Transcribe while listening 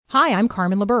Hi, I'm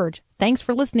Carmen LaBerge. Thanks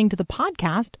for listening to the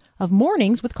podcast of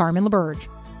Mornings with Carmen LaBerge.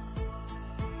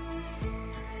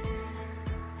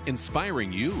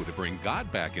 Inspiring you to bring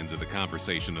God back into the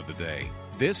conversation of the day.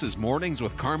 This is Mornings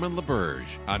with Carmen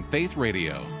LaBerge on Faith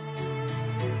Radio.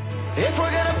 If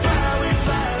we're gonna fly, we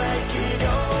fly like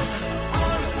eagles,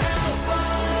 arms held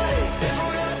wide. If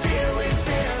we're gonna fear, we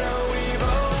fear no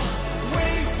evil.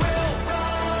 We will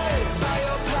rise. By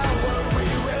your power, we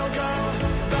will go.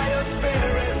 By your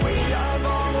spirit, we are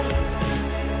bold.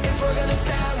 If we're gonna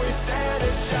stand, we stand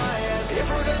as giants. If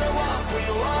we're gonna walk, we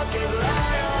walk as lions.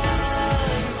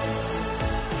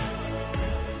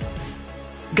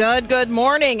 Good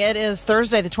morning. It is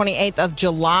Thursday, the 28th of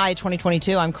July,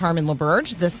 2022. I'm Carmen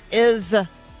LaBerge. This is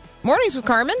Mornings with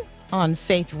Carmen on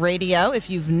Faith Radio. If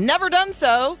you've never done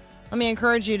so, let me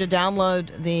encourage you to download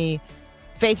the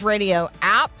Faith Radio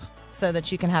app so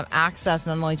that you can have access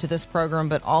not only to this program,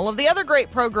 but all of the other great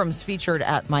programs featured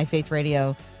at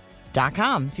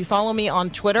myfaithradio.com. If you follow me on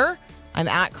Twitter, I'm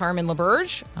at Carmen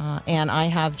LaBerge, and I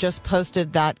have just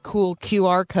posted that cool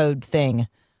QR code thing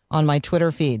on my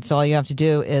Twitter feed. So all you have to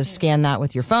do is scan that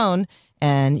with your phone,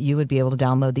 and you would be able to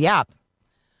download the app.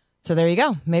 So there you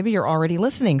go. Maybe you're already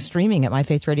listening, streaming at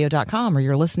myfaithradio.com, or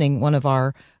you're listening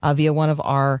via one of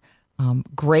our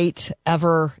great,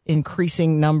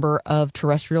 ever-increasing number of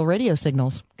terrestrial radio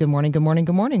signals. Good morning, good morning,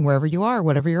 good morning, wherever you are,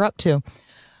 whatever you're up to.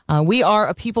 We are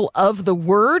a people of the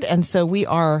Word, and so we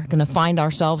are going to find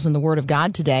ourselves in the Word of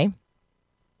God today.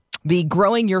 The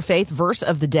Growing Your Faith verse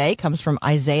of the day comes from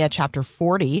Isaiah chapter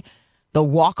 40, the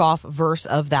walk-off verse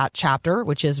of that chapter,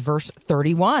 which is verse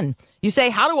 31. You say,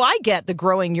 how do I get the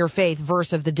Growing Your Faith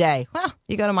verse of the day? Well,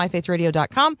 you go to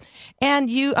myfaithradio.com and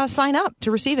you sign up to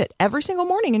receive it every single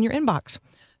morning in your inbox.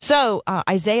 So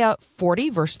Isaiah 40,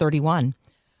 verse 31.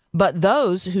 But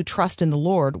those who trust in the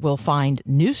Lord will find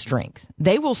new strength.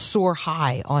 They will soar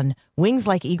high on wings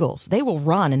like eagles. They will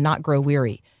run and not grow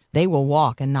weary. They will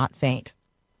walk and not faint.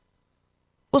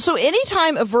 Well, so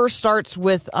anytime a verse starts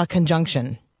with a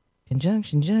conjunction,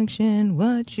 junction,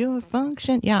 what's your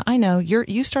function? Yeah, I know.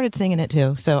 You started singing it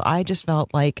too. So I just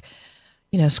felt like,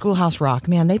 Schoolhouse Rock.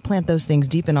 Man, they plant those things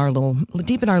deep in our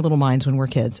little minds when we're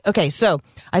kids. Okay, so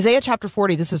Isaiah chapter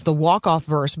 40, this is the walk-off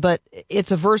verse, but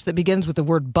it's a verse that begins with the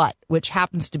word but, which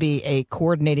happens to be a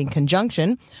coordinating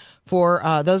conjunction for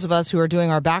those of us who are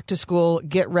doing our back-to-school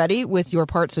get ready with your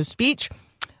parts of speech.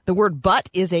 The word but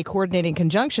is a coordinating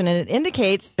conjunction, and it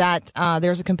indicates that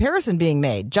there's a comparison being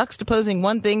made, juxtaposing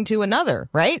one thing to another,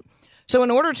 right? So in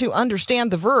order to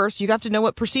understand the verse, you have to know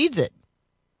what precedes it.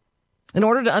 In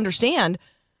order to understand,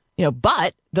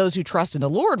 but those who trust in the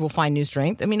Lord will find new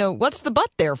strength. I mean, what's the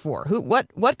but there for?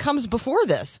 What comes before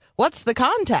this? What's the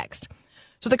context?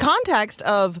 So the context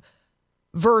of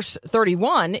verse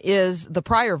 31 is the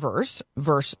prior verse,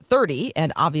 verse 30,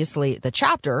 and obviously the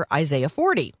chapter, Isaiah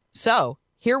 40. So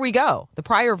here we go. The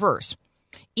prior verse.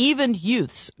 Even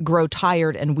youths grow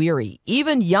tired and weary.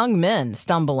 Even young men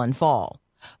stumble and fall.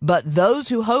 But those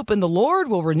who hope in the Lord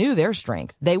will renew their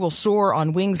strength. They will soar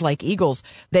on wings like eagles.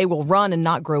 They will run and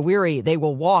not grow weary. They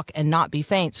will walk and not be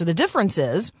faint. So the difference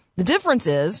is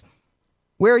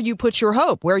where you put your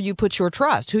hope, where you put your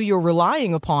trust, who you're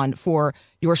relying upon for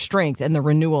your strength and the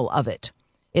renewal of it.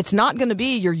 It's not going to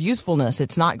be your youthfulness.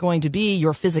 It's not going to be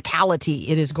your physicality.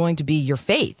 It is going to be your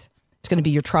faith. It's going to be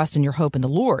your trust and your hope in the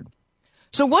Lord.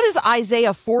 So what is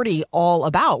Isaiah 40 all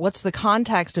about? What's the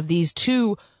context of these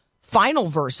two final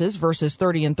verses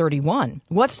 30 and 31?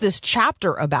 What's this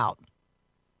chapter about?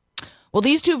 Well,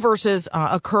 these two verses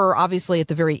occur obviously at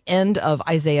the very end of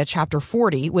Isaiah chapter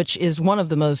 40, which is one of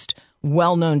the most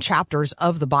well-known chapters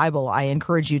of the Bible. I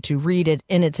encourage you to read it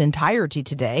in its entirety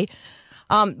today.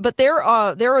 But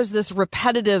there is this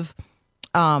repetitive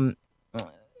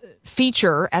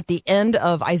feature at the end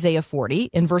of Isaiah 40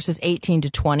 in verses 18 to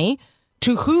 20.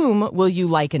 To whom will you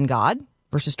liken God?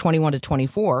 Verses 21 to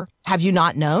 24. Have you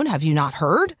not known? Have you not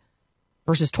heard?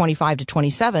 Verses 25 to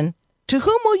 27. To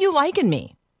whom will you liken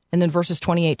me? And then verses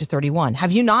 28 to 31.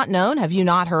 Have you not known? Have you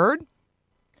not heard?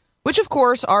 Which, of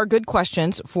course, are good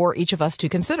questions for each of us to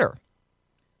consider.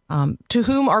 To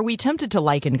whom are we tempted to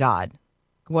liken God?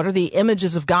 What are the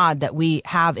images of God that we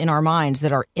have in our minds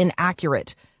that are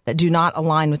inaccurate, that do not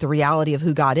align with the reality of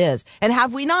who God is? And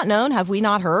have we not known? Have we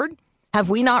not heard? Have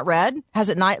we not read? Has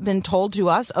it not been told to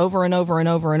us over and over and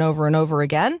over and over and over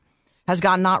again? Has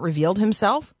God not revealed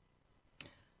himself?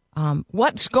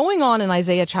 What's going on in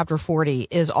Isaiah chapter 40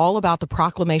 is all about the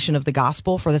proclamation of the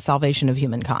gospel for the salvation of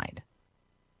humankind.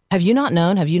 Have you not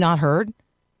known? Have you not heard?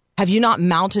 Have you not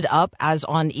mounted up as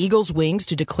on eagle's wings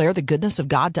to declare the goodness of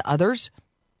God to others?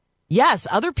 Yes,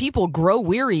 other people grow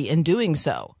weary in doing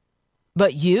so.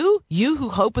 But you who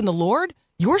hope in the Lord,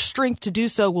 your strength to do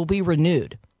so will be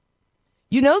renewed.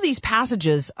 You know these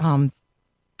passages from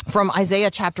Isaiah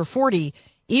chapter 40,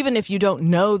 even if you don't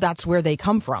know that's where they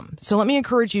come from. So let me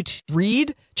encourage you to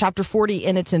read chapter 40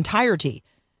 in its entirety.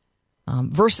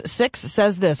 Verse 6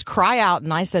 says this, "Cry out,"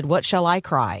 and I said, "What shall I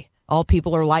cry? All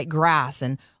people are like grass,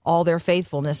 and all their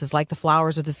faithfulness is like the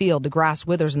flowers of the field. The grass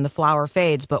withers and the flower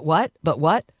fades. But what?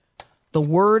 The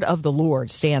word of the Lord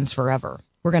stands forever."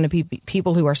 We're going to be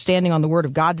people who are standing on the word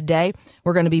of God today.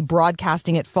 We're going to be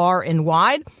broadcasting it far and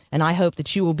wide, and I hope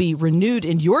that you will be renewed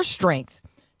in your strength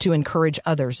to encourage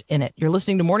others in it. You're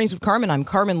listening to Mornings with Carmen. I'm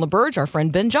Carmen LaBerge. Our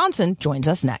friend Ben Johnson joins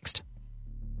us next.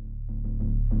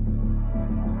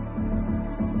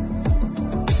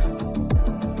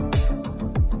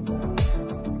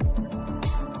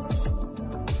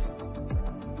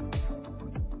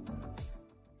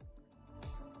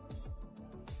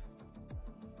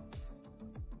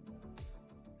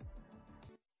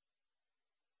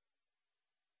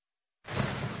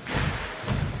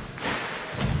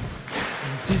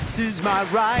 This is my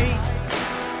right,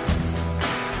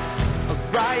 a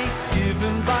right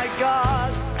given by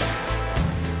God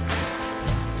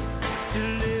to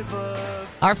live a...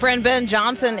 Our friend Ben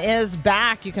Johnson is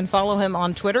back. You can follow him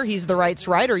on Twitter. He's the Right's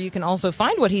Writer. You can also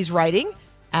find what he's writing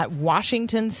at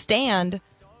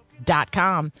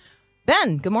WashingtonStand.com.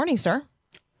 Ben, good morning, sir.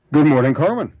 Good morning,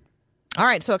 Carmen. All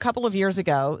right. So a couple of years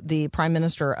ago, the Prime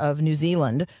Minister of New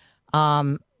Zealand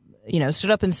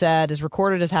stood up and said, is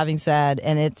recorded as having said,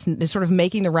 and it's sort of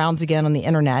making the rounds again on the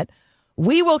internet,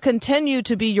 "We will continue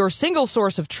to be your single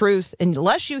source of truth.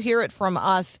 Unless you hear it from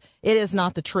us, it is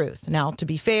not the truth." Now, to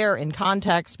be fair, in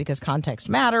context, because context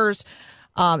matters,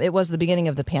 it was the beginning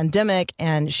of the pandemic,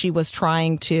 and she was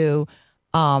trying to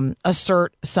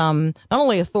assert some, not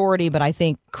only authority, but I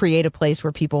think create a place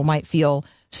where people might feel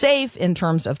safe in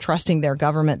terms of trusting their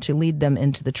government to lead them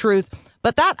into the truth.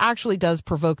 But that actually does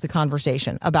provoke the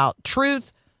conversation about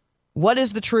truth. What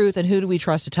is the truth, and who do we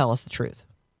trust to tell us the truth?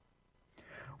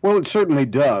 Well, it certainly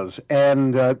does.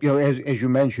 And, as you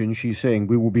mentioned, she's saying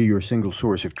we will be your single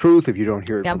source of truth. If you don't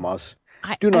hear it from us,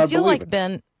 do not believe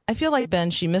it. I feel like, Ben,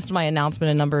 she missed my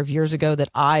announcement a number of years ago that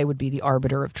I would be the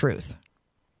arbiter of truth.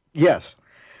 Yes.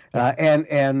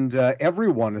 And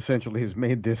everyone essentially has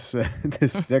made this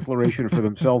this declaration for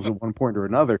themselves at one point or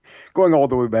another, going all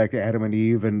the way back to Adam and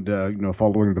Eve, and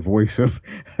following the voice of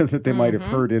that they might have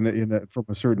heard from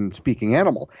a certain speaking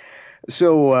animal.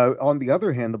 So on the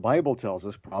other hand, the Bible tells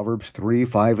us, Proverbs 3,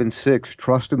 5, and 6,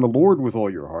 "Trust in the Lord with all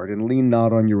your heart, and lean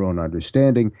not on your own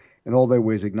understanding. In all thy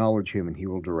ways acknowledge him, and he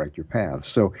will direct your paths."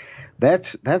 So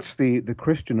that's the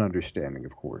Christian understanding,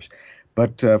 of course.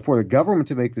 But for the government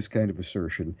to make this kind of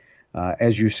assertion,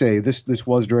 as you say, this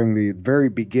was during the very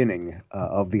beginning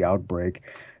of the outbreak,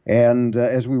 and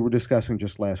as we were discussing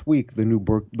just last week, the new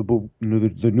book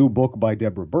by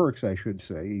Deborah Birx, I should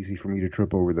say, easy for me to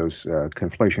trip over those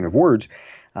conflation of words,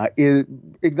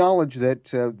 acknowledged that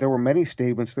there were many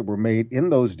statements that were made in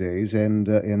those days and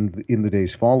in the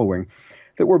days following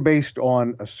that were based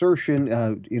on assertion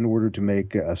in order to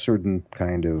make a certain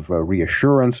kind of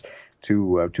reassurance,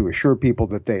 to assure people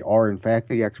that they are in fact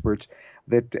the experts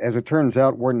that, as it turns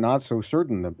out, we're not so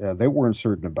certain. They weren't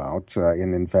certain about,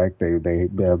 and in fact, they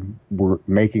were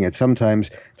making it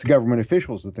sometimes to government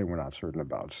officials that they were not certain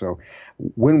about. So,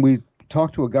 when we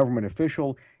talk to a government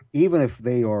official, even if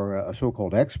they are a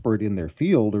so-called expert in their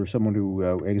field or someone who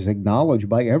is acknowledged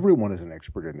by everyone as an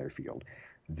expert in their field,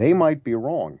 they might be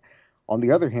wrong. On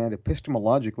the other hand,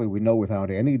 epistemologically, we know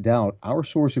without any doubt our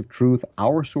source of truth,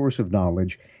 our source of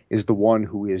knowledge, is the one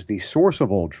who is the source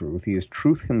of all truth. He is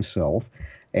truth himself.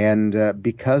 And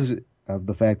because of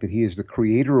the fact that he is the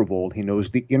creator of all, he knows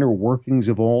the inner workings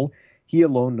of all. He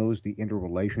alone knows the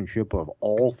interrelationship of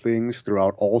all things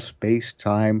throughout all space,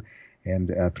 time, and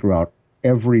throughout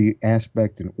every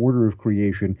aspect and order of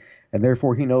creation. And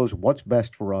therefore, he knows what's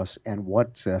best for us and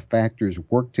what factors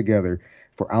work together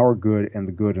for our good and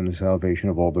the good and the salvation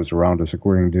of all those around us,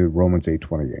 according to Romans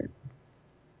 8:28.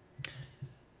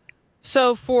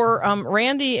 So for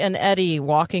Randy and Eddie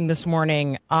walking this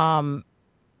morning,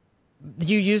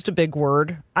 you used a big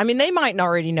word. I mean, they might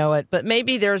already know it, but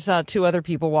maybe there's two other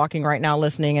people walking right now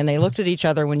listening, and they looked at each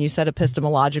other when you said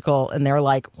epistemological, and they're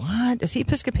like, what? Is he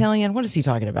Episcopalian? What is he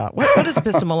talking about? What is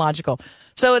epistemological?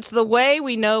 So it's the way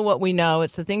we know what we know.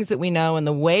 It's the things that we know and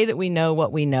the way that we know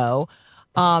what we know.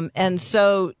 And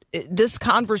so this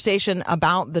conversation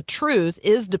about the truth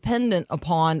is dependent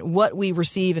upon what we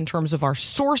receive in terms of our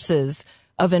sources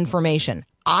of information.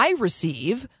 I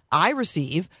receive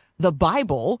the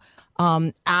Bible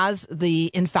as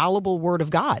the infallible word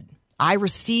of God. I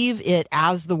receive it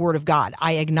as the word of God.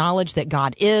 I acknowledge that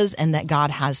God is and that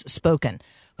God has spoken.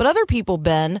 But other people,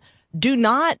 Ben, do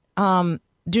not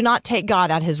take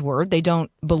God at his word. They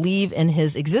don't believe in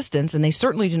his existence, and they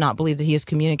certainly do not believe that he has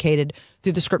communicated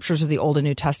through the scriptures of the Old and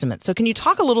New Testament. So can you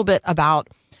talk a little bit about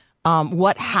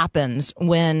what happens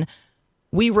when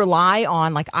we rely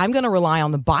on, like, I'm going to rely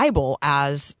on the Bible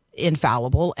as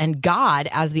infallible and God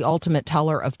as the ultimate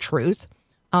teller of truth,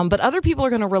 but other people are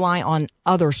going to rely on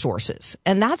other sources.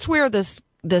 And that's where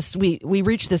we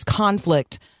reach this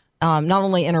conflict, not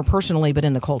only interpersonally, but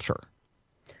in the culture.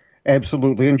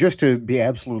 Absolutely. And just to be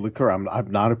absolutely clear, I'm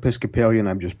not Episcopalian.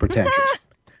 I'm just pretentious.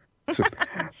 So,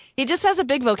 he just has a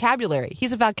big vocabulary.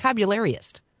 He's a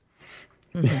vocabulariist.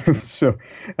 Mm-hmm. So,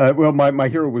 well, my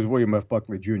hero was William F.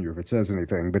 Buckley Jr., if it says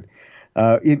anything. But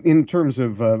in terms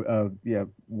of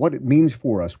what it means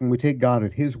for us when we take God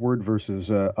at his word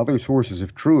versus other sources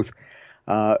of truth,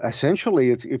 essentially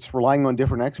it's relying on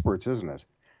different experts, isn't it?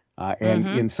 And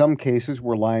in some cases,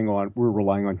 we're relying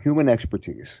on human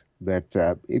expertise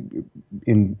that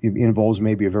involves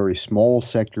maybe a very small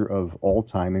sector of all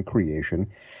time and creation.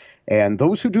 And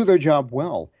those who do their job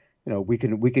well, we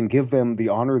can give them the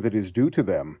honor that is due to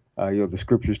them. The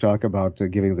scriptures talk about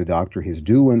giving the doctor his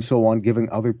due and so on, giving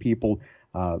other people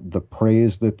the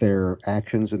praise that their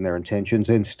actions and their intentions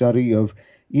and study of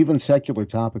even secular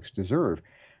topics deserve.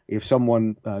 If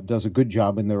someone does a good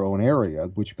job in their own area,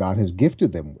 which God has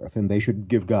gifted them with, and they should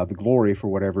give God the glory for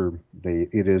whatever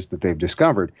it is that they've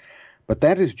discovered. But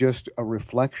that is just a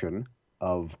reflection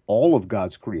of all of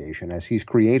God's creation as he's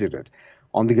created it.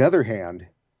 On the other hand,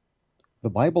 the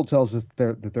Bible tells us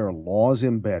that there are laws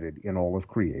embedded in all of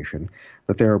creation,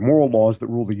 that there are moral laws that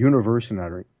rule the universe,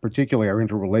 and particularly our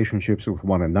interrelationships with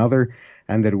one another,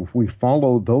 and that if we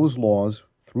follow those laws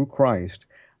through Christ,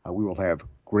 we will have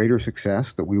greater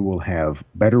success, that we will have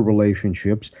better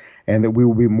relationships, and that we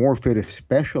will be more fit,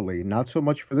 especially not so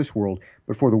much for this world,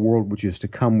 but for the world which is to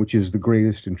come, which is the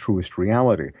greatest and truest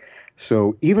reality.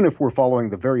 So even if we're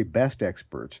following the very best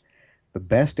experts, the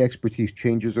best expertise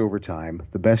changes over time.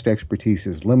 The best expertise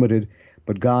is limited,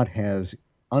 but God has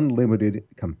unlimited,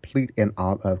 complete, and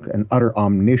utter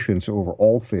omniscience over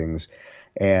all things.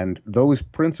 And those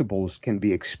principles can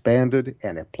be expanded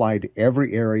and applied to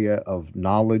every area of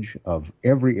knowledge, of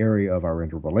every area of our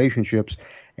interrelationships,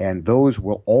 and those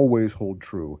will always hold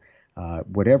true.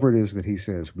 Whatever it is that he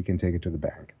says, we can take it to the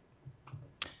bank.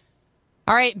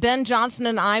 All right, Ben Johnson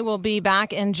and I will be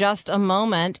back in just a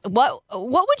moment. What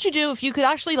would you do if you could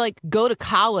actually go to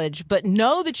college, but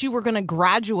know that you were going to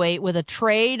graduate with a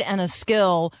trade and a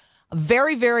skill, a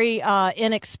very, very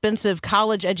inexpensive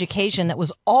college education that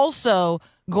was also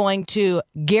going to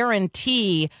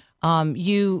guarantee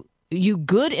you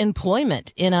good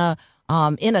employment in a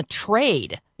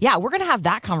trade? Yeah, we're going to have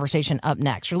that conversation up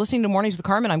next. You're listening to Mornings with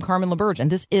Carmen. I'm Carmen LaBerge, and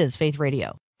this is Faith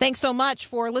Radio. Thanks so much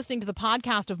for listening to the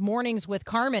podcast of Mornings with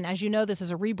Carmen. As you know, this is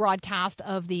a rebroadcast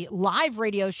of the live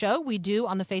radio show we do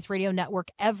on the Faith Radio Network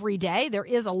every day. There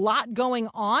is a lot going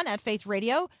on at Faith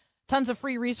Radio. Tons of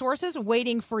free resources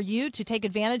waiting for you to take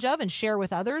advantage of and share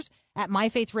with others at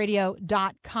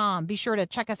myfaithradio.com. Be sure to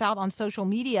check us out on social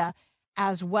media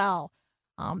as well.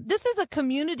 This is a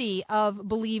community of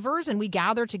believers, and we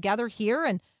gather together here,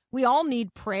 and we all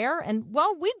need prayer, and,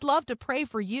 well, we'd love to pray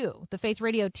for you. The Faith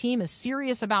Radio team is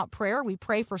serious about prayer. We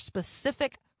pray for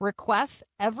specific requests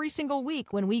every single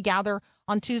week when we gather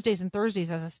on Tuesdays and Thursdays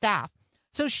as a staff.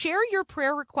 So share your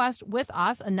prayer request with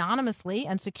us anonymously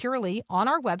and securely on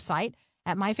our website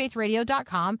at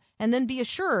myfaithradio.com, and then be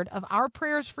assured of our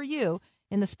prayers for you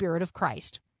in the Spirit of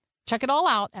Christ. Check it all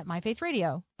out at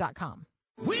myfaithradio.com.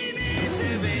 We need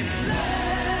to be the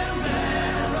lambs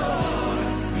that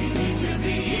roar. We need to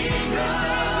be eagles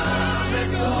that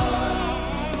soar.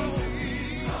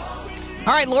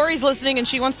 All right, Lori's listening, and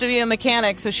she wants to be a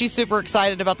mechanic, so she's super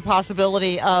excited about the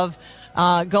possibility of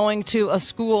going to a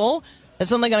school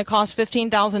that's only going to cost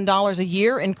 $15,000 a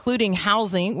year, including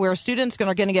housing, where students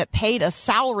are going to get paid a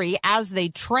salary as they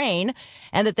train,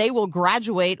 and that they will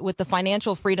graduate with the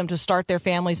financial freedom to start their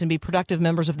families and be productive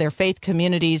members of their faith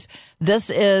communities.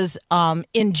 This is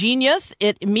ingenious.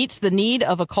 It meets the need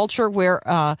of a culture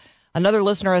where another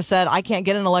listener has said, I can't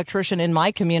get an electrician in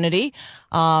my community.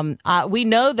 We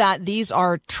know that these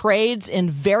are trades in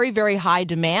very, very high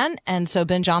demand. And so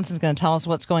Ben Johnson's going to tell us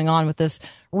what's going on with this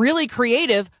really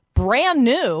creative, brand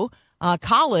new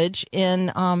college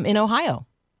in Ohio.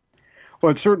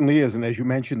 Well, it certainly is. And as you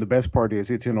mentioned, the best part is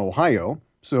it's in Ohio.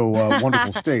 So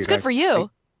wonderful state. It's good for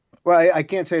you. I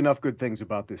can't say enough good things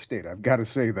about this state. I've got to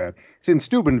say that. It's in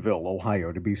Steubenville,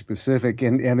 Ohio, to be specific.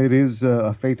 And it is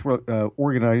a faith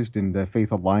organized and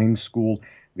faith aligned school.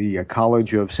 the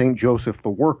College of St. Joseph the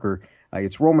Worker.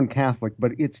 It's Roman Catholic,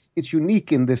 but it's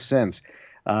unique in this sense.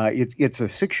 It's a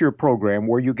 6-year program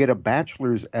where you get a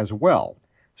bachelor's as well.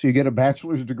 So you get a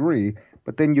bachelor's degree,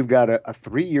 but then you've got a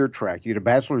 3-year track. You get a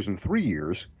bachelor's in 3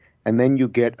 years, and then you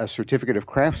get a certificate of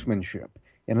craftsmanship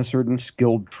in a certain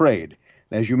skilled trade.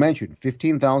 And as you mentioned,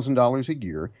 $15,000 a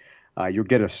year. You'll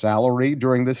get a salary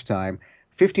during this time.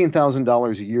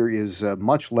 $15,000 a year is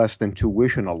much less than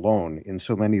tuition alone in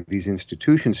so many of these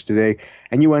institutions today,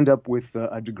 and you end up with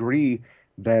a degree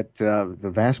that the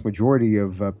vast majority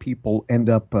of people end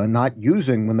up not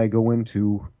using when they go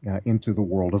into the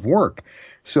world of work.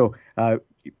 So,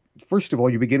 first of all,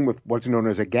 you begin with what's known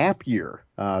as a gap year.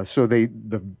 So the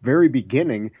very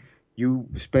beginning, you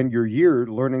spend your year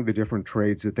learning the different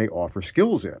trades that they offer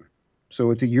skills in.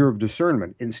 So it's a year of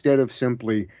discernment instead of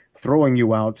simply throwing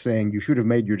you out saying you should have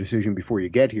made your decision before you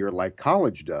get here, like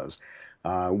college does,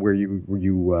 where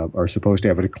you are supposed to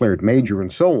have a declared major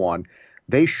and so on.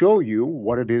 They show you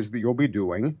what it is that you'll be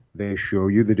doing. They show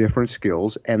you the different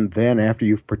skills. And then after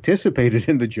you've participated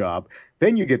in the job,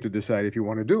 then you get to decide if you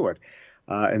want to do it.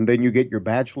 And then you get your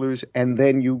bachelor's, and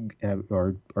then you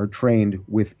are trained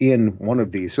within one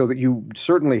of these so that you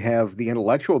certainly have the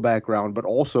intellectual background, but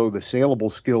also the saleable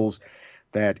skills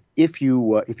that if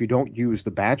you don't use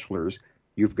the bachelor's,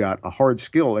 you've got a hard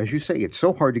skill. As you say, it's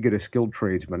so hard to get a skilled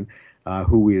tradesman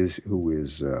who is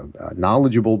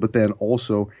knowledgeable, but then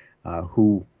also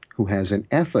who has an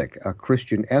ethic, a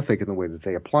Christian ethic in the way that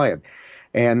they apply it.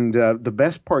 And the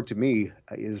best part to me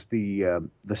is the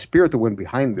spirit that went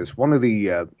behind this. One of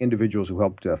the individuals who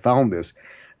helped found this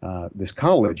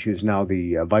college, who's now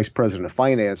the vice president of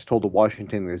finance, told the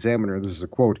Washington Examiner, this is a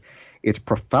quote, "It's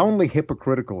profoundly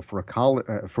hypocritical for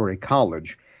a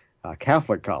college,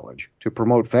 Catholic college, to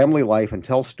promote family life and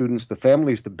tell students the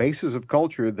family is the basis of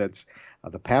culture, that's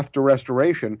the path to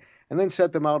restoration, and then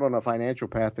set them out on a financial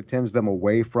path that tends them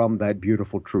away from that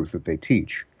beautiful truth that they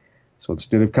teach." So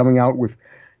instead of coming out with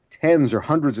tens or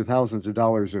hundreds of thousands of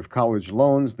dollars of college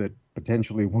loans that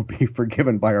potentially will be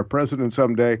forgiven by our president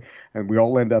someday, and we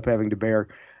all end up having to bear,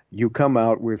 you come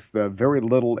out with very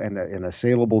little and a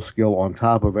saleable skill on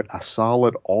top of it, a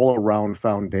solid all-around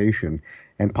foundation,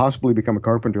 and possibly become a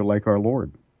carpenter like our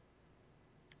Lord.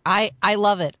 I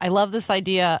love it. I love this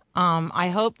idea. I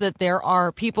hope that there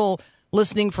are people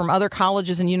listening from other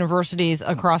colleges and universities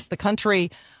across the country.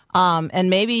 And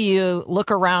maybe you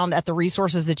look around at the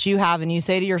resources that you have and you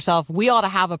say to yourself, we ought to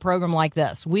have a program like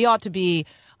this. We ought to be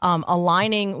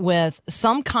aligning with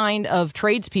some kind of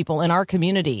tradespeople in our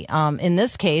community. In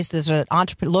this case, there's a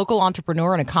local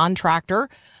entrepreneur and a contractor,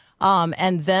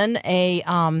 and then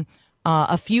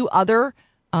a few other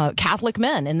Catholic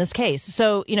men in this case.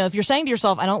 So, if you're saying to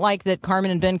yourself, I don't like that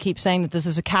Carmen and Ben keep saying that this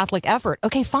is a Catholic effort.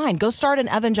 Okay, fine. Go start an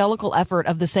evangelical effort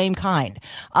of the same kind.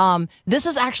 This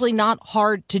is actually not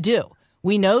hard to do.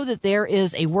 We know that there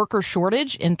is a worker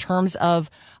shortage in terms of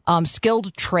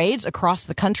skilled trades across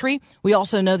the country. We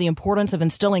also know the importance of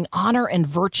instilling honor and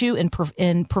virtue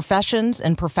in professions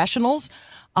and professionals.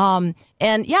 And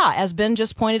yeah, as Ben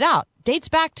just pointed out, dates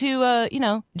back to,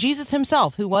 Jesus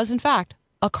himself, who was in fact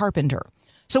a carpenter.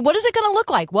 So what is it going to look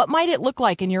like? What might it look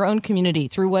like in your own community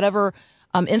through whatever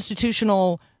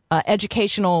institutional,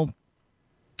 educational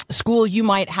school you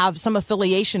might have some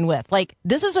affiliation with? Like,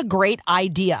 this is a great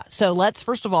idea. So let's,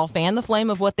 first of all, fan the flame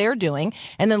of what they're doing,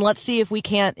 and then let's see if we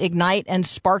can't ignite and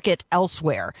spark it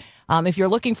elsewhere. If you're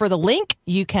looking for the link,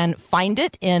 you can find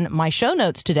it in my show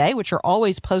notes today, which are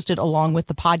always posted along with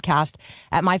the podcast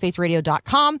at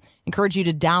myfaithradio.com. Encourage you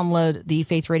to download the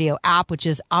Faith Radio app, which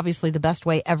is obviously the best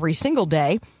way every single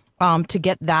day to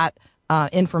get that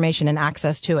information and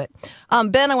access to it.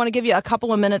 Ben, I want to give you a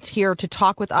couple of minutes here to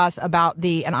talk with us about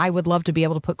and I would love to be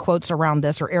able to put quotes around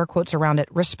this, or air quotes around it,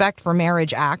 Respect for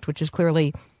Marriage Act, which is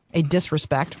clearly a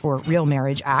disrespect for Real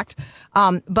Marriage Act.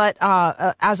 But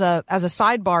as a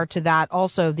sidebar to that,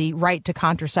 also the Right to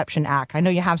Contraception Act. I know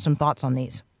you have some thoughts on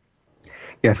these.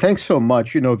 Yeah, thanks so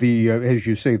much. As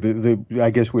you say, I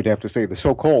guess we'd have to say the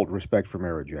so-called Respect for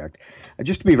Marriage Act.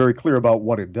 Just to be very clear about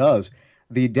what it does,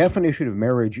 the definition of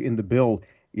marriage in the bill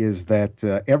is that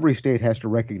every state has to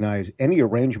recognize any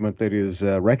arrangement that is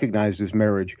recognized as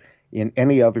marriage in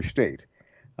any other state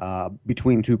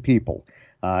between two people.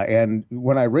 And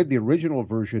when I read the original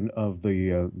version of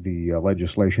the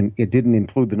legislation, it didn't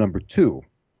include the number two.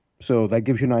 So that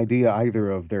gives you an idea either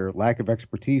of their lack of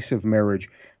expertise of marriage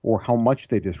or how much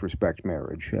they disrespect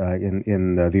marriage.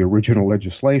 In the original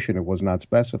legislation, it was not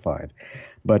specified.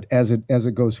 But as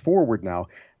it goes forward now,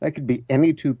 that could be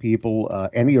any two people,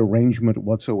 any arrangement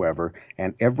whatsoever,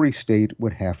 and every state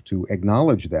would have to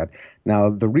acknowledge that.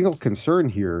 Now, the real concern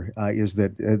here is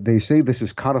that they say this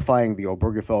is codifying the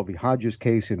Obergefell v. Hodges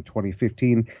case in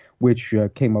 2015, which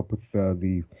came up with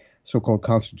the so-called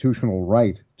constitutional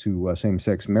right to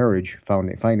same-sex marriage,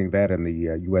 finding that in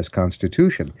the U.S.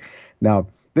 Constitution. Now,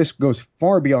 this goes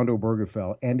far beyond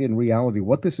Obergefell, and in reality,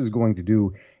 what this is going to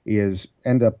do is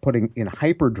end up putting in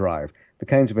hyperdrive the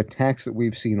kinds of attacks that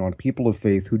we've seen on people of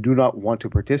faith who do not want to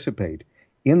participate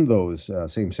in those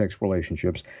same-sex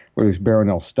relationships, whether it's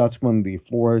Baronelle Stutzman, the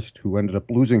florist who ended up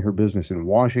losing her business in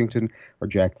Washington, or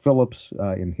Jack Phillips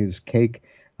in his cake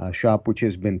shop, which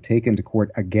has been taken to court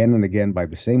again and again by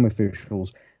the same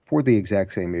officials for the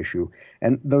exact same issue.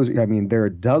 And those, I mean, there are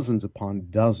dozens upon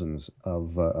dozens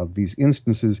of these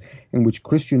instances in which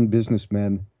Christian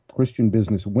businessmen, Christian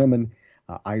businesswomen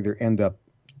either end up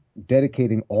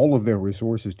dedicating all of their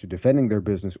resources to defending their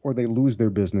business, or they lose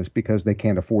their business because they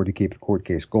can't afford to keep the court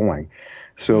case going.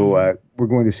 So we're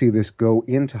going to see this go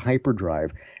into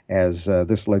hyperdrive as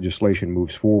this legislation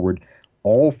moves forward,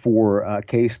 all for a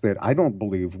case that I don't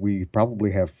believe we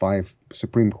probably have 5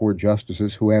 Supreme Court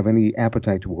justices who have any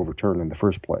appetite to overturn in the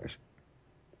first place.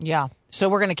 Yeah. So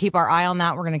we're going to keep our eye on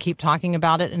that. We're going to keep talking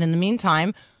about it. And in the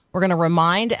meantime, we're going to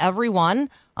remind everyone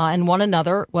and one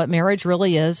another what marriage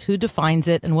really is, who defines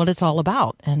it, and what it's all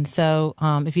about. And so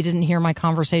if you didn't hear my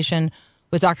conversation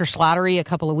with Dr. Slattery a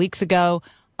couple of weeks ago,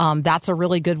 that's a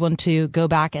really good one to go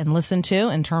back and listen to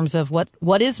in terms of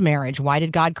what is marriage? Why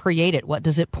did God create it? What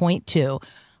does it point to?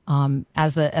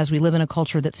 As we live in a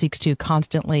culture that seeks to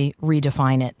constantly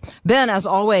redefine it. Ben, as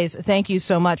always, thank you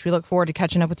so much. We look forward to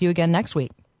catching up with you again next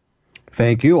week.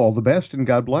 Thank you. All the best, and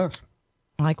God bless.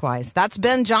 Likewise. That's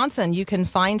Ben Johnson. You can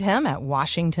find him at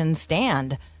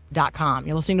WashingtonStand.com.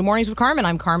 You're listening to Mornings with Carmen.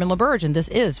 I'm Carmen LaBerge, and this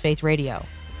is Faith Radio.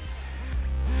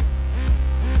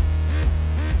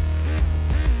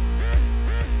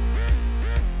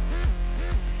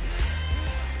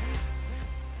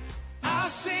 I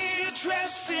see you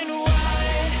dressed in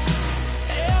white,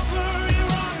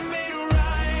 everyone made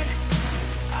right.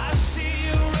 I see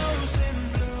you rose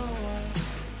and bloom.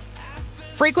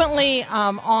 Frequently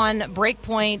on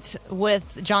Breakpoint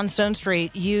with John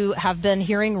Stonestreet, you have been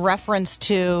hearing reference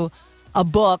to a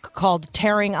book called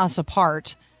Tearing Us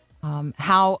Apart,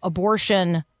 how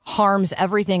abortion harms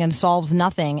everything and solves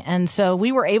nothing. And so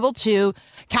we were able to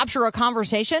capture a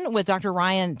conversation with Dr.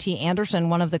 Ryan T.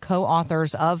 Anderson, one of the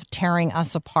co-authors of Tearing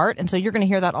Us Apart. And so you're going to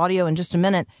hear that audio in just a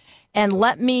minute. And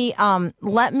let me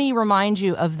remind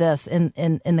you of this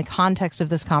in the context of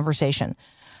this conversation.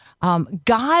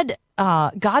 God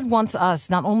wants us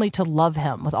not only to love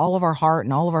him with all of our heart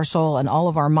and all of our soul and all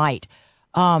of our might,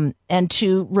 and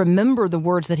to remember the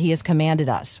words that he has commanded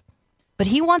us, but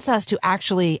he wants us to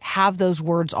actually have those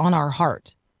words on our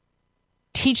heart,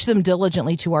 teach them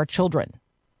diligently to our children,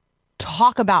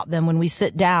 talk about them when we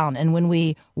sit down and when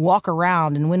we walk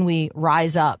around and when we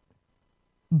rise up,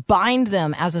 bind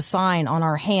them as a sign on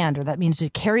our hand, or that means to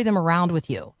carry them around with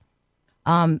you.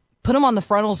 Put them on the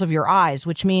frontals of your eyes,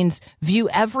 which means view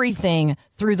everything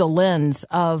through the lens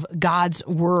of God's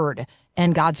word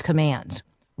and God's commands.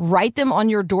 Write them on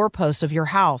your doorposts of your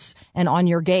house and on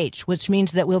your gates, which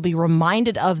means that we'll be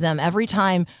reminded of them every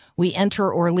time we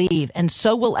enter or leave. And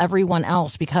so will everyone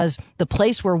else, because the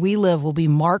place where we live will be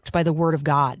marked by the word of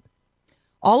God.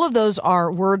 All of those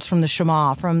are words from the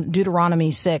Shema, from Deuteronomy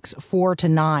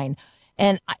 6:4-9.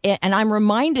 And I'm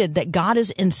reminded that God is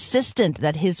insistent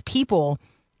that his people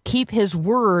keep his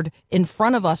word in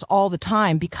front of us all the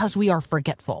time, because we are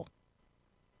forgetful.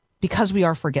 Because we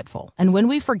are forgetful. And when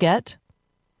we forget,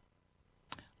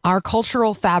 our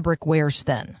cultural fabric wears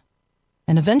thin,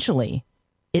 and eventually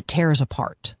it tears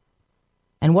apart.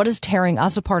 And what is tearing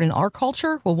us apart in our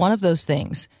culture? Well, one of those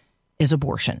things is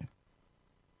abortion.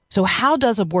 So how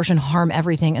does abortion harm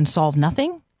everything and solve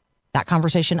nothing? That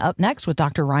conversation up next with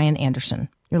Dr. Ryan Anderson.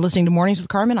 You're listening to Mornings with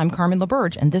Carmen. I'm Carmen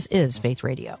LaBerge, and this is Faith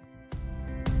Radio.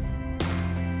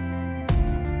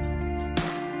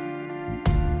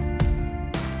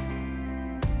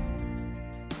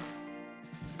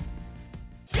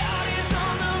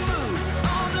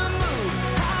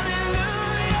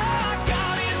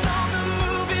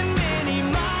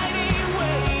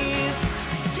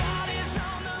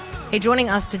 Hey, joining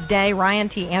us today, Ryan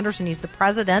T. Anderson. He's the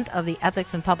president of the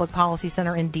Ethics and Public Policy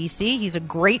Center in D.C. He's a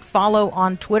great follow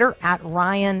on Twitter at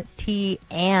Ryan T.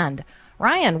 And.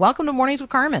 Ryan, welcome to Mornings with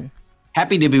Carmen.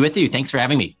 Happy to be with you. Thanks for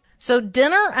having me. So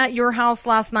dinner at your house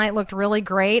last night looked really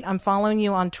great. I'm following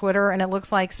you on Twitter, and it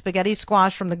looks like spaghetti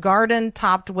squash from the garden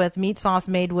topped with meat sauce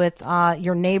made with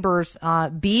your neighbor's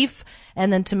beef,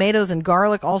 and then tomatoes and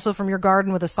garlic also from your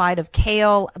garden with a side of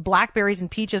kale, blackberries and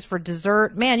peaches for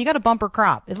dessert. Man, you got a bumper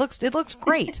crop. It looks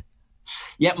great.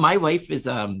 Yeah, my wife is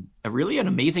really an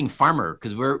amazing farmer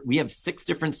because we have 6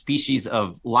 different species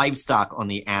of livestock on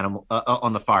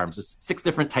the farm, so 6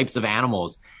 different types of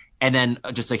animals. And then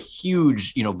just a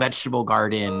huge, vegetable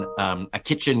garden, a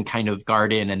kitchen kind of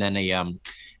garden, and then an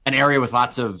area with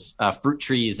lots of fruit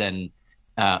trees and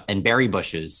berry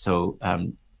bushes. So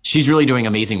she's really doing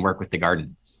amazing work with the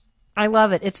garden. I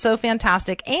love it. It's so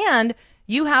fantastic. And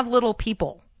you have little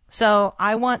people. So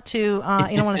I want to,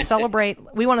 want to celebrate.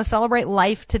 We want to celebrate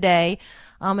life today.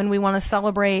 And we want to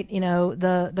celebrate,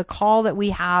 the call that we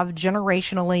have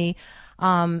generationally,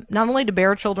 not only to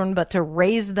bear children, but to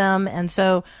raise them. And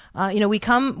so, we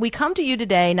come to you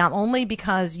today, not only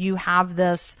because you have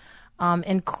this,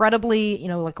 incredibly,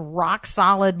 rock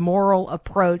solid moral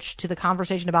approach to the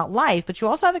conversation about life, but you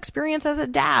also have experience as a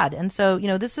dad. And so,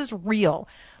 this is real.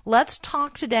 Let's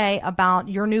talk today about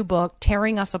your new book,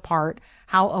 Tearing Us Apart,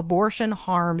 How Abortion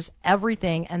Harms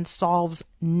Everything and Solves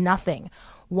Nothing.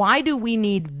 Why do we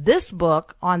need this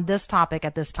book on this topic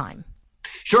at this time?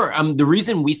 Sure. The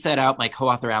reason we set out, my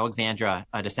co-author Alexandra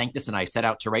DeSanctis and I set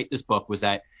out to write this book was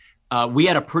that we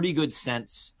had a pretty good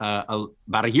sense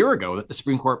about a year ago that the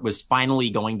Supreme Court was finally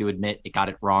going to admit it got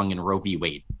it wrong in Roe v.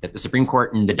 Wade, that the Supreme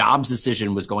Court in the Dobbs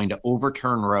decision was going to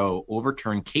overturn Roe,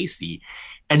 overturn Casey.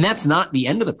 And that's not the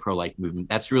end of the pro-life movement.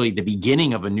 That's really the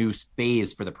beginning of a new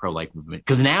phase for the pro-life movement.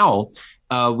 Because now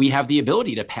we have the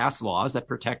ability to pass laws that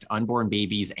protect unborn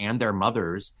babies and their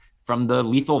mothers from the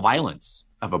lethal violence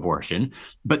of abortion.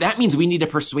 But that means we need to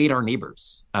persuade our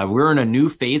neighbors. We're in a new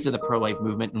phase of the pro-life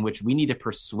movement in which we need to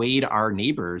persuade our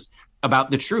neighbors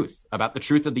about the truth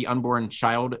of the unborn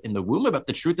child in the womb, about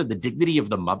the truth of the dignity of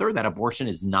the mother, that abortion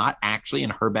is not actually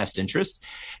in her best interest.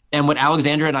 And what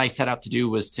Alexandra and I set out to do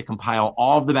was to compile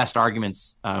all of the best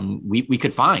arguments we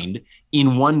could find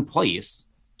in one place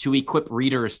to equip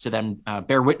readers to then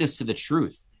bear witness to the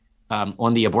truth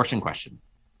on the abortion question.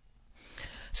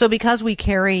 So because we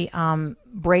carry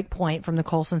Breakpoint from the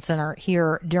Colson Center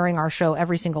here during our show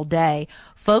every single day,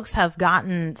 folks have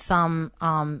gotten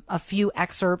a few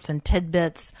excerpts and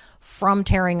tidbits from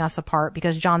Tearing Us Apart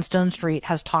because John Stonestreet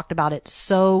has talked about it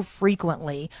so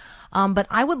frequently. But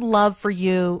I would love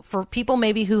for people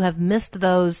maybe who have missed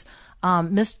those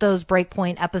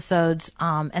Breakpoint episodes,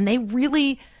 and they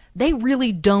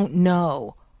really don't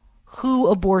know who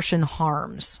abortion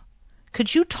harms.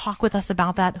 Could you talk with us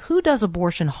about that? Who does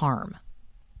abortion harm?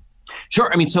 Sure.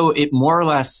 I mean, so it more or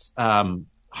less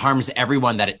harms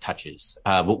everyone that it touches.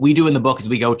 What we do in the book is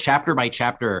we go chapter by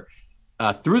chapter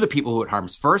through the people who it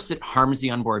harms. First, it harms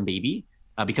the unborn baby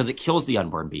because it kills the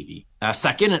unborn baby.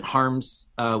 Second, it harms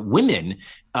women.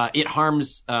 It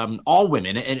harms all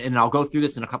women. And I'll go through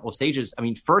this in a couple of stages. I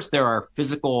mean, first, there are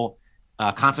physical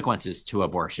consequences to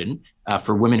abortion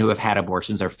for women who have had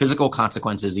abortions. There are physical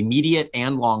consequences, immediate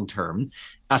and long-term.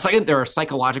 Second, there are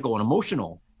psychological and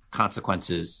emotional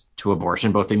consequences to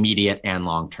abortion, both immediate and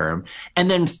long-term. And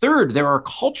then third, there are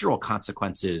cultural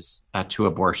consequences to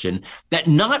abortion that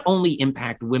not only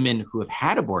impact women who have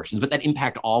had abortions, but that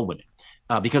impact all women.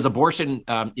 Because abortion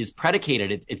is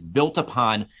predicated, it's built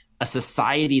upon a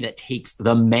society that takes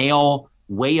the male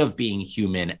way of being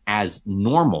human as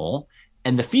normal,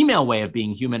 and the female way of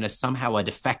being human is somehow a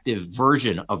defective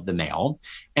version of the male.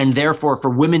 And therefore,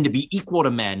 for women to be equal to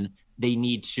men, they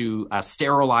need to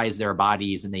sterilize their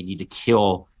bodies and they need to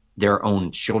kill their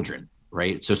own children,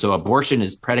 right? So abortion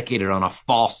is predicated on a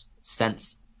false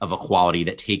sense of equality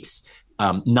that takes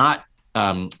not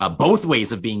both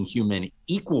ways of being human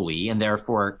equally, and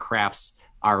therefore crafts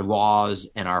our laws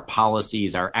and our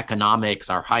policies, our economics,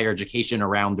 our higher education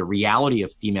around the reality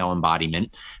of female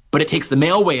embodiment. But it takes the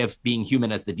male way of being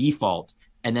human as the default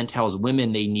and then tells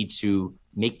women they need to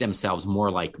make themselves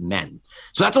more like men.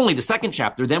 So that's only the second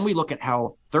chapter. Then we look at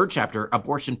how, third chapter,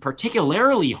 abortion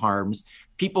particularly harms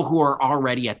people who are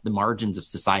already at the margins of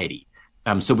society.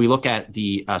 So we look at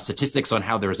the statistics on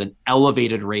how there's an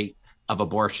elevated rate of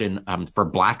abortion for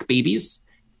Black babies.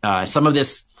 Some of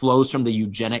this flows from the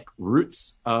eugenic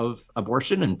roots of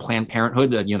abortion and Planned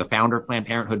Parenthood. The founder of Planned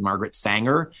Parenthood, Margaret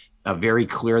Sanger, very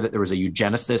clear that there was a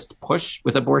eugenicist push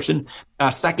with abortion.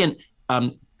 Second,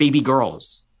 baby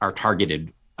girls are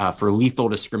targeted for lethal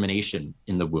discrimination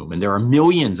in the womb. And there are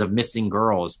millions of missing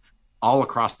girls all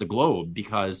across the globe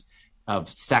because of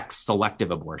sex-selective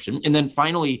abortion. And then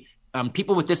finally,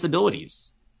 people with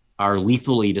disabilities are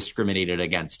lethally discriminated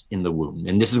against in the womb.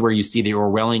 And this is where you see the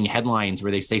Orwellian headlines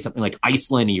where they say something like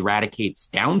Iceland eradicates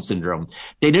Down syndrome.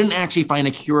 They didn't actually find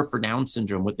a cure for Down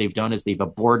syndrome. What they've done is they've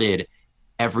aborted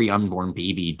every unborn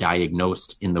baby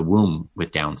diagnosed in the womb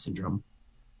with Down syndrome.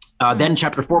 Then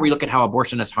chapter 4, we look at how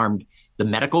abortion has harmed the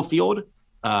medical field.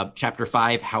 Chapter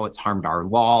 5, how it's harmed our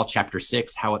law. Chapter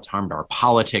 6, how it's harmed our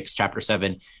politics. Chapter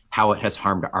 7, how it has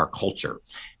harmed our culture.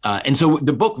 And so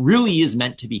the book really is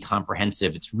meant to be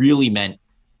comprehensive. It's really meant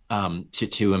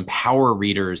to empower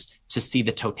readers to see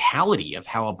the totality of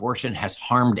how abortion has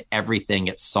harmed everything.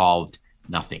 It's solved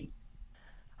nothing.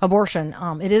 Abortion.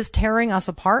 It is tearing us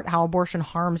apart, how abortion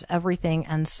harms everything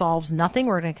and solves nothing.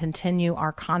 We're going to continue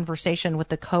our conversation with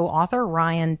the co-author,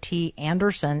 Ryan T.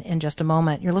 Anderson, in just a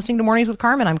moment. You're listening to Mornings with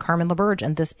Carmen. I'm Carmen LaBerge,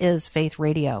 and this is Faith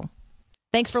Radio.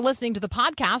 Thanks for listening to the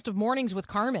podcast of Mornings with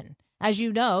Carmen. As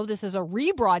you know, this is a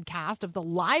rebroadcast of the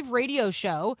live radio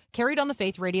show carried on the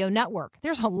Faith Radio Network.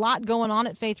 There's a lot going on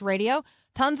at Faith Radio.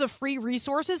 Tons of free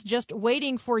resources just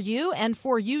waiting for you and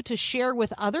for you to share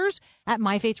with others at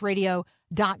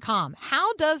myfaithradio.com.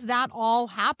 How does that all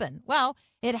happen? Well,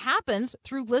 it happens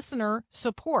through listener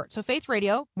support. So Faith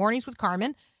Radio, Mornings with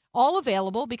Carmen, all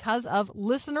available because of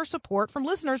listener support from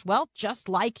listeners, well, just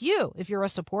like you. If you're a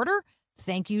supporter,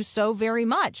 thank you so very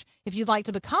much. If you'd like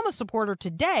to become a supporter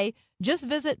today, just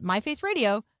visit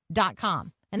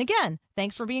myfaithradio.com. And again,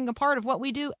 thanks for being a part of what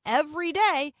we do every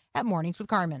day at Mornings with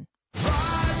Carmen.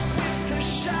 Rise with a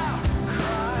shout,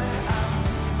 cry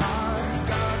out, our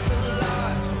God's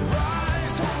alive.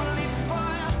 Rise, holy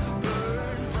fire,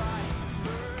 burn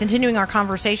bright. Continuing our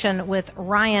conversation with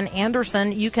Ryan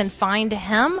Anderson, you can find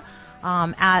him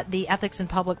at the Ethics and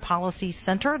Public Policy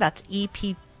Center. That's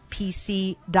EPPC.org,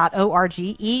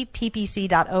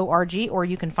 eppc.org, or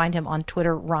you can find him on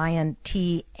Twitter, Ryan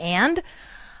T. And.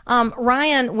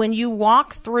 Ryan, when you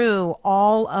walk through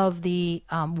all of the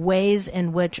ways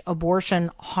in which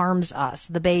abortion harms us,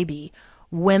 the baby,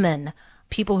 women,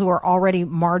 people who are already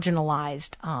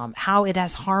marginalized, how it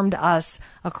has harmed us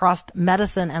across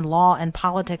medicine and law and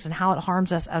politics, and how it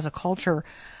harms us as a culture,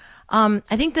 I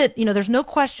think that, there's no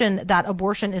question that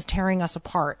abortion is tearing us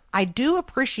apart. I do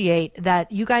appreciate that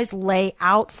you guys lay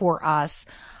out for us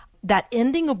that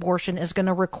ending abortion is going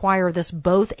to require this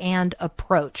both and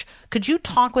approach. Could you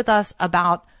talk with us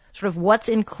about sort of what's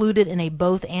included in a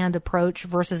both and approach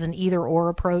versus an either or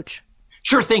approach?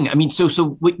 Sure thing. I mean, so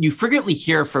what you frequently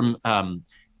hear from,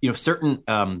 certain,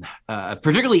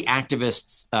 particularly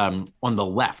activists on the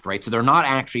left, right? So they're not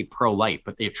actually pro-life,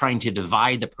 but they're trying to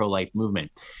divide the pro-life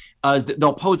movement.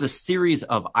 They'll pose a series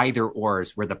of either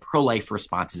ors where the pro-life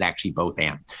response is actually both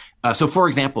and. So for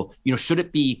example, should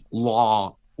it be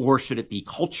law or should it be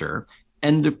culture?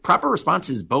 And the proper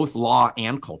response is both law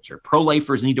and culture.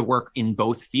 Pro-lifers need to work in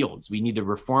both fields. We need to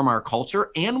reform our culture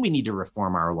and we need to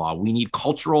reform our law. We need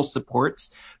cultural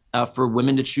supports for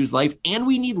women to choose life, and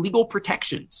we need legal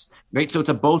protections, right? So it's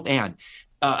a both and.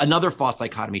 Another false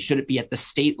dichotomy, should it be at the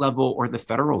state level or the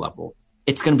federal level?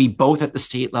 It's going to be both at the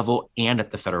state level and at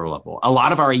the federal level. A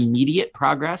lot of our immediate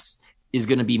progress is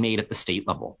going to be made at the state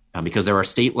level because there are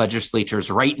state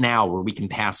legislatures right now where we can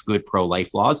pass good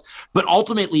pro-life laws. But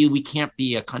ultimately, we can't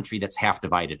be a country that's half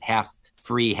divided, half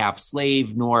free, half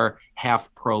slave, nor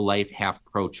half pro-life, half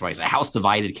pro-choice. A house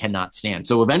divided cannot stand.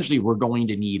 So eventually, we're going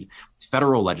to need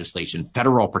federal legislation,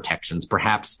 federal protections,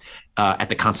 perhaps at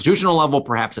the constitutional level,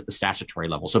 perhaps at the statutory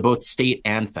level. So both state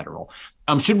and federal.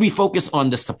 Should we focus on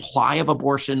the supply of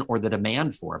abortion or the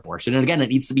demand for abortion? And again, it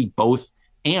needs to be both.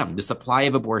 And the supply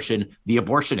of abortion, the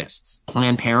abortionists,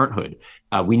 Planned Parenthood,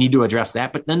 we need to address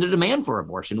that. But then the demand for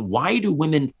abortion, why do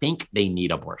women think they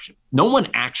need abortion? No one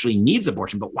actually needs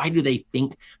abortion, but why do they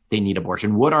think they need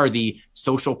abortion? What are the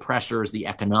social pressures, the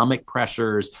economic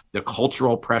pressures, the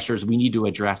cultural pressures? We need to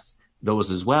address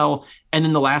those as well. And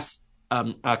then the last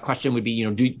question would be,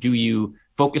 do you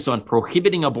focus on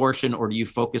prohibiting abortion or do you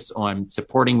focus on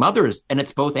supporting mothers? And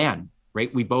it's both and,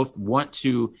 right? We both want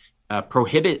to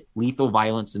prohibit lethal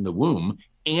violence in the womb,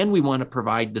 and we want to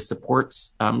provide the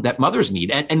supports that mothers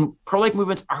need. And pro-life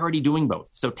movements are already doing both.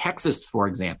 So Texas, for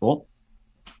example,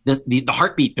 the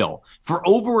heartbeat bill, for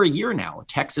over a year now,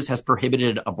 Texas has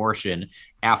prohibited abortion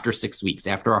after 6 weeks,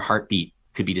 after a heartbeat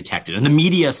could be detected. And the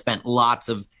media spent lots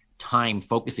of time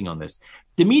focusing on this.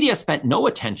 The media spent no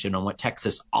attention on what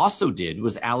Texas also did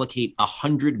was allocate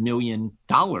 $100 million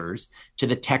to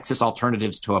the Texas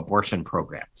Alternatives to Abortion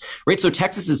program, right? So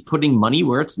Texas is putting money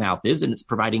where its mouth is, and it's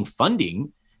providing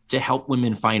funding to help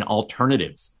women find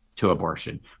alternatives to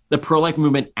abortion. The pro-life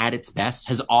movement at its best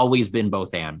has always been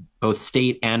both and, both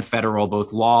state and federal,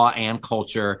 both law and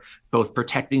culture, both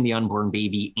protecting the unborn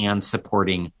baby and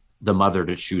supporting the mother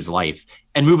to choose life.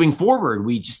 And moving forward,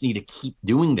 we just need to keep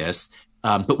doing this,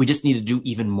 but we just need to do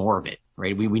even more of it,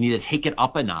 right? We need to take it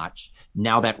up a notch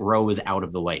now that Roe is out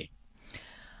of the way.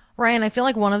 Ryan, I feel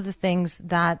like one of the things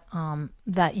that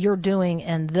that you're doing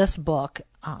in this book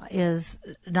is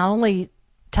not only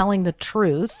telling the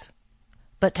truth,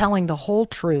 but telling the whole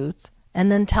truth,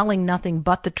 and then telling nothing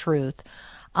but the truth.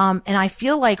 And I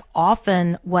feel like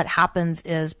often what happens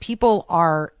is people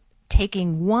are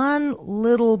taking one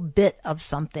little bit of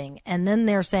something and then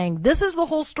they're saying, this is the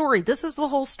whole story. This is the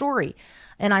whole story.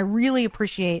 And I really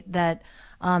appreciate that,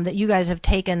 that you guys have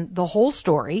taken the whole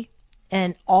story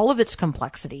and all of its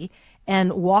complexity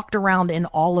and walked around in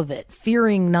all of it,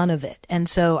 fearing none of it. And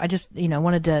so I just,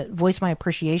 wanted to voice my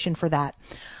appreciation for that.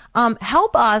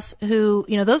 Help us who,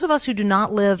 those of us who do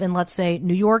not live in, let's say,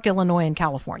 New York, Illinois, and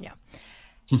California.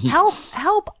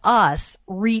 Help us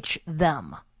reach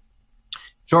them.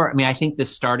 Sure. I mean, I think the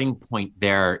starting point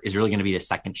there is really going to be the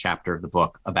second chapter of the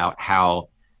book about how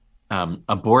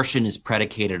abortion is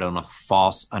predicated on a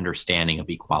false understanding of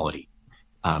equality.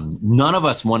 None of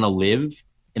us want to live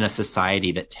in a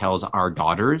society that tells our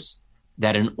daughters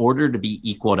that in order to be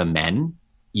equal to men,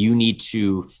 you need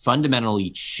to fundamentally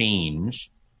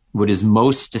change what is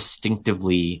most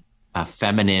distinctively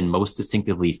feminine, most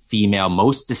distinctively female,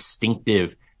 most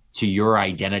distinctive to your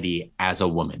identity as a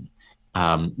woman,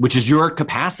 which is your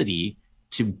capacity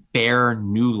to bear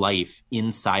new life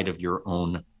inside of your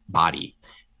own body.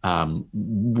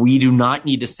 We do not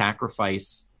need to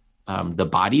sacrifice the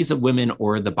bodies of women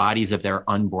or the bodies of their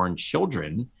unborn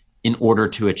children in order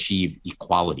to achieve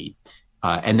equality.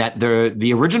 And that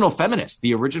the original feminists,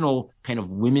 the original kind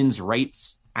of women's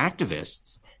rights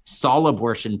activists saw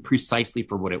abortion precisely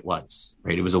for what it was,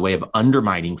 right? It was a way of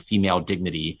undermining female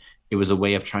dignity. It was a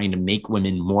way of trying to make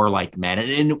women more like men.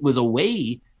 And it was a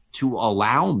way to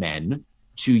allow men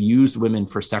to use women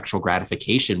for sexual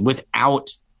gratification without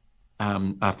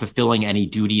fulfilling any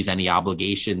duties, any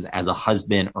obligations as a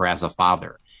husband or as a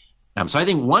father. So I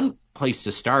think one place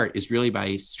to start is really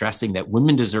by stressing that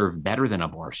women deserve better than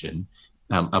abortion.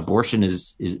 Abortion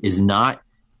is not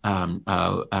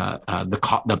the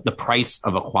price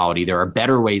of equality. There are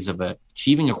better ways of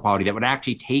achieving equality that would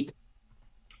actually take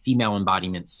female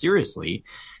embodiment seriously.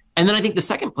 And then I think the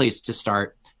second place to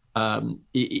start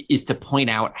is to point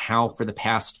out how for the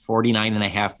past 49 and a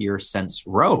half years since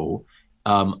Roe,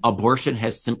 abortion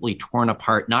has simply torn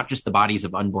apart not just the bodies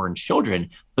of unborn children,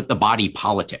 but the body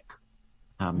politic.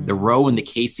 The Roe and the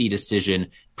Casey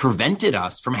decision prevented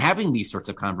us from having these sorts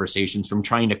of conversations, from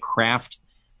trying to craft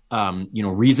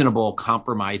reasonable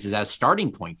compromises as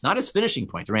starting points, not as finishing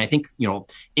points. I mean, I think,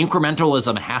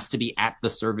 incrementalism has to be at the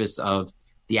service of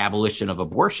the abolition of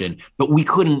abortion, but we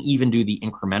couldn't even do the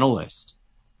incrementalist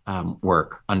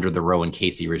work under the Roe and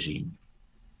Casey regime.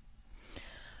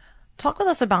 Talk with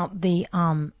us about the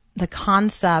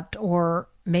concept, or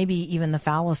maybe even the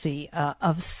fallacy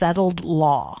of settled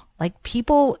law. Like,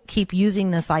 people keep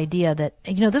using this idea that,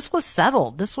 this was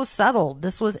settled,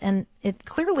 and it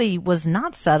clearly was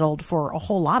not settled for a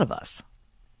whole lot of us.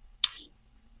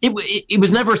 It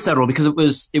was never settled because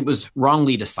it was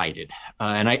wrongly decided.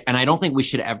 And I don't think we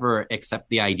should ever accept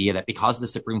the idea that because the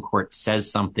Supreme Court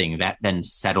says something that then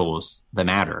settles the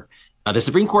matter. The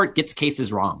Supreme Court gets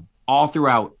cases wrong all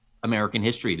throughout American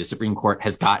history. The Supreme Court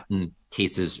has gotten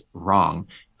cases wrong.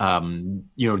 The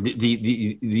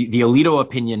Alito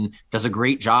opinion does a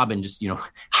great job in just,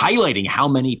 highlighting how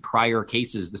many prior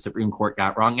cases the Supreme Court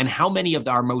got wrong and how many of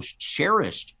our most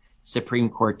cherished Supreme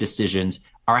Court decisions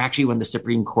are actually when the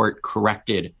Supreme Court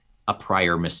corrected a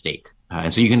prior mistake.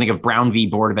 And so you can think of Brown v.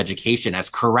 Board of Education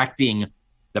as correcting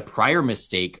the prior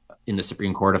mistake in the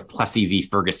Supreme Court of Plessy v.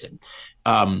 Ferguson.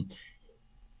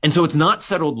 And so it's not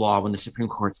settled law when the Supreme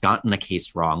Court's gotten a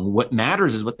case wrong. What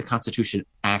matters is what the Constitution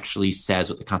actually says,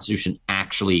 what the Constitution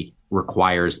actually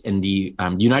requires. And the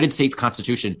United States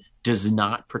Constitution does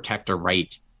not protect a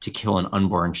right to kill an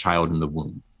unborn child in the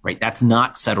womb, right? That's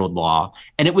not settled law.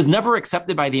 And it was never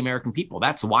accepted by the American people.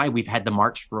 That's why we've had the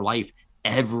March for Life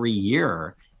every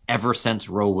year ever since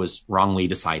Roe was wrongly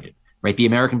decided, right? The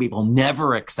American people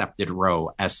never accepted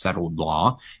Roe as settled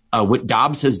law. What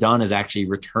Dobbs has done is actually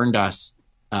returned us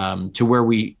to where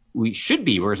we should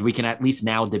be, whereas we can at least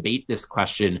now debate this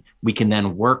question. We can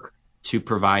then work to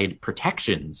provide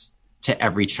protections to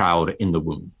every child in the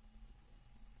womb.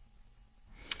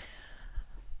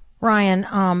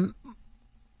 Ryan,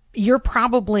 you're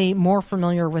probably more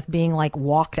familiar with being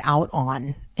walked out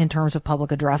on in terms of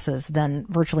public addresses than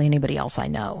virtually anybody else I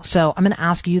know. So I'm going to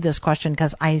ask you this question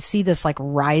because I see this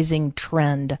rising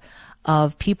trend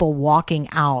of people walking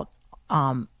out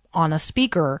on a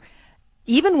speaker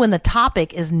even when the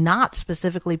topic is not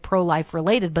specifically pro-life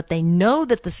related, but they know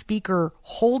that the speaker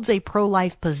holds a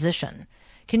pro-life position.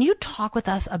 Can you talk with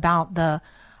us about the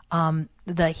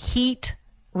heat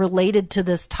related to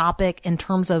this topic in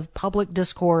terms of public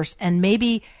discourse, and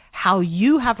maybe how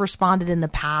you have responded in the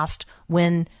past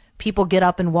when people get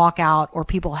up and walk out or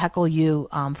people heckle you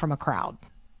from a crowd?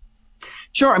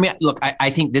 Sure. I mean, look, I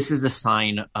think this is a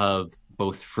sign of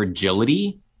both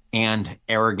fragility and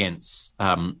arrogance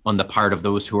on the part of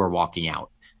those who are walking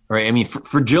out, right? I mean,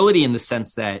 fragility in the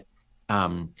sense that,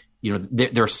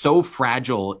 they're so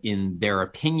fragile in their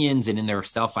opinions and in their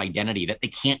self-identity that they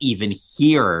can't even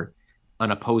hear an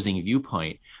opposing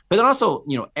viewpoint. But then also,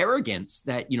 arrogance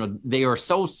that, they are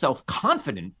so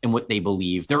self-confident in what they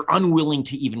believe, they're unwilling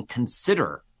to even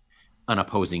consider an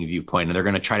opposing viewpoint, and they're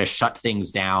going to try to shut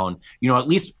things down. At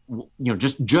least,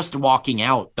 just walking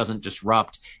out doesn't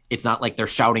disrupt. It's not like they're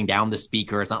shouting down the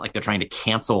speaker. It's not like they're trying to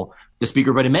cancel the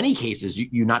speaker. But in many cases,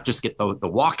 you not just get the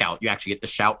walkout, you actually get the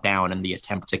shout down and the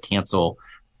attempt to cancel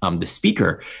the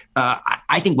speaker.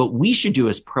 I think what we should do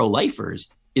as pro-lifers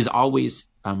is always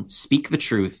speak the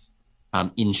truth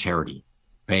in charity,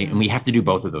 right? And we have to do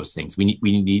both of those things.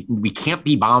 We can't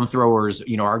be bomb throwers.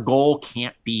 Our goal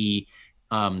can't be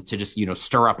to just,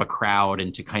 stir up a crowd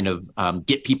and to kind of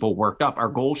get people worked up. Our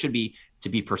goal should be to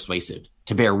be persuasive,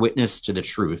 to bear witness to the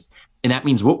truth. And that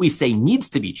means what we say needs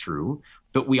to be true,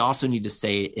 but we also need to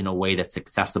say it in a way that's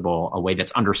accessible, a way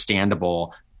that's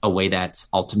understandable, a way that's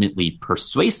ultimately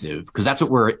persuasive, because that's what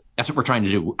we're trying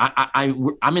to do.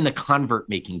 I'm in the convert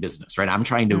making business, right? I'm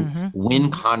trying to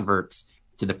win converts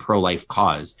to the pro-life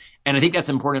cause. And I think that's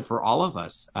important for all of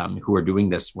us who are doing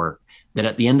this work, that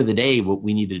at the end of the day, what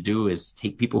we need to do is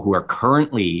take people who are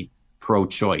currently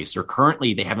pro-choice, or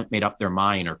currently they haven't made up their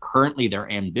mind, or currently they're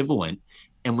ambivalent,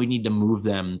 and we need to move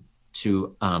them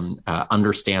to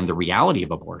understand the reality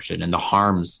of abortion and the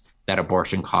harms that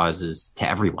abortion causes to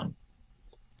everyone.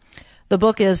 The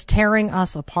book is Tearing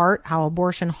Us Apart, How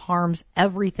Abortion Harms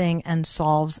Everything and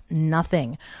Solves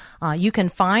Nothing. You can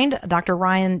find Dr.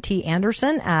 Ryan T.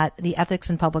 Anderson at the Ethics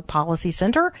and Public Policy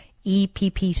Center,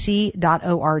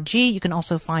 eppc.org. You can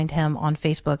also find him on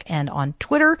Facebook and on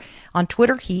Twitter. On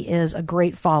Twitter, he is a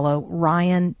great follow,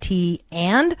 Ryan T.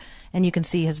 and you can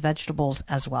see his vegetables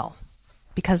as well.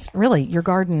 Because really, your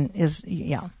garden is,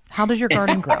 how does your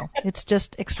garden grow? It's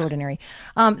just extraordinary.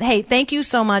 Hey, thank you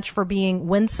so much for being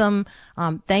winsome.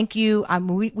 Thank you.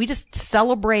 We just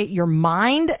celebrate your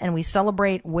mind, and we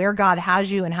celebrate where God has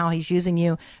you and how he's using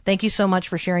you. Thank you so much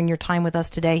for sharing your time with us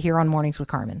today here on Mornings with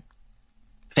Carmen.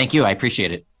 Thank you. I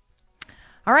appreciate it.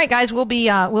 All right, guys, we'll be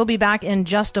back in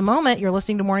just a moment. You're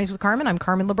listening to Mornings with Carmen. I'm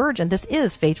Carmen LaBerge, and this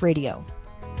is Faith Radio.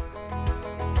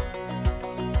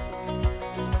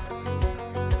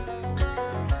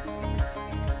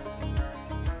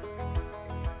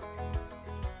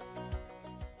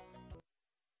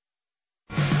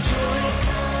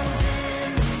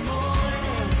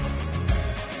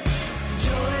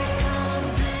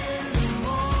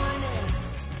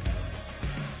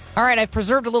 All right, I've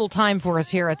preserved a little time for us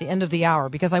here at the end of the hour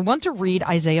because I want to read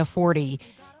Isaiah 40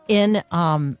 in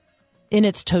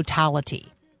its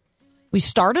totality. We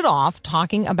started off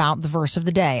talking about the verse of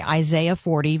the day, Isaiah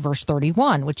 40, verse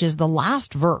 31, which is the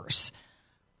last verse.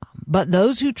 But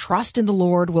those who trust in the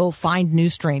Lord will find new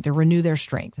strength or renew their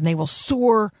strength, and they will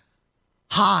soar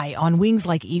high on wings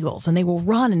like eagles, and they will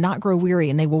run and not grow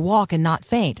weary, and they will walk and not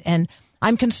faint. And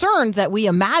I'm concerned that we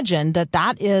imagine that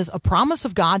that is a promise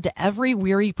of God to every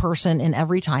weary person in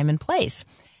every time and place.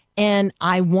 And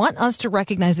I want us to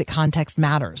recognize that context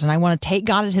matters. And I want to take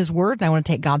God at his word, and I want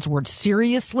to take God's word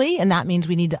seriously. And that means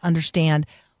we need to understand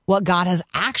what God has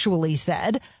actually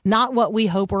said, not what we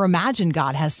hope or imagine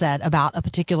God has said about a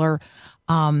particular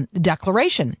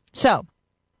declaration. So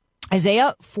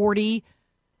Isaiah 40,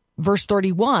 verse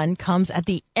 31 comes at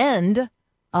the end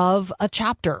of a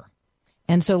chapter.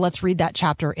 And so let's read that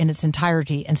chapter in its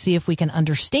entirety and see if we can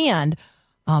understand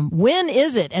when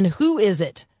is it and who is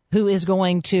it who is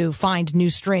going to find new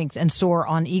strength and soar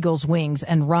on eagle's wings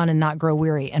and run and not grow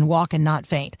weary and walk and not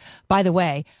faint. By the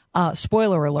way,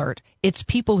 spoiler alert, it's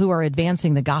people who are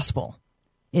advancing the gospel.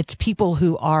 It's people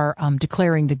who are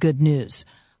declaring the good news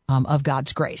of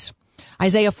God's grace.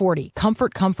 Isaiah 40,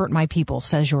 comfort, comfort my people,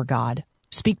 says your God.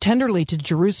 Speak tenderly to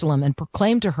Jerusalem and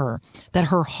proclaim to her that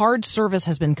her hard service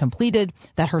has been completed,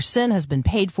 that her sin has been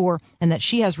paid for, and that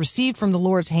she has received from the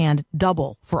Lord's hand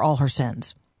double for all her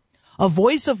sins. A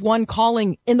voice of one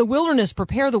calling, in the wilderness,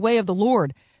 prepare the way of the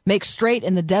Lord. Make straight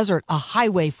in the desert a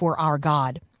highway for our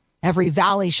God. Every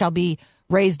valley shall be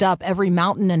Raised up, every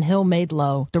mountain and hill made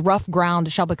low. The rough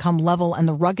ground shall become level, and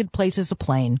the rugged places a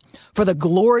plain. For the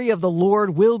glory of the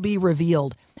Lord will be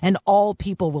revealed, and all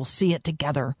people will see it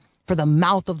together. For the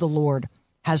mouth of the Lord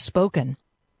has spoken.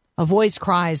 A voice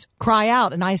cries, "Cry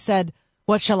out." And I said,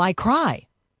 "What shall I cry?"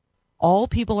 All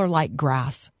people are like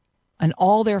grass, and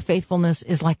all their faithfulness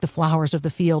is like the flowers of the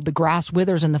field. The grass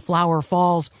withers and the flower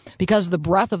falls, because the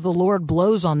breath of the Lord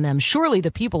blows on them. Surely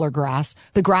the people are grass.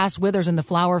 The grass withers and the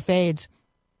flower fades.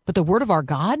 But the word of our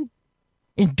God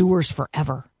endures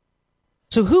forever.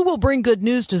 So who will bring good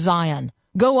news to Zion?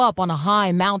 Go up on a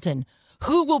high mountain.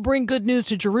 Who will bring good news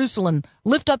to Jerusalem?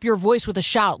 Lift up your voice with a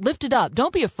shout. Lift it up.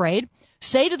 Don't be afraid.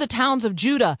 Say to the towns of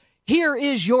Judah, "Here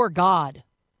is your God."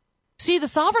 See, the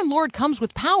sovereign Lord comes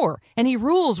with power, and he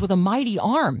rules with a mighty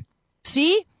arm.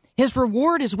 See, his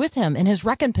reward is with him, and his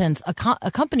recompense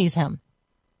accompanies him.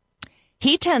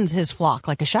 He tends his flock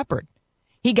like a shepherd.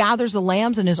 He gathers the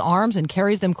lambs in his arms and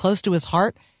carries them close to his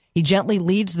heart. He gently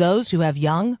leads those who have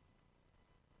young.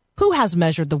 Who has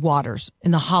measured the waters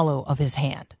in the hollow of his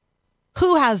hand?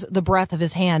 Who has the breath of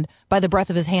his hand, by the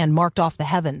breath of his hand, marked off the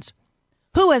heavens?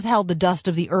 Who has held the dust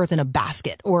of the earth in a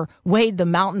basket, or weighed the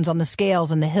mountains on the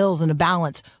scales and the hills in a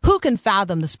balance? Who can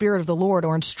fathom the Spirit of the Lord,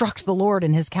 or instruct the Lord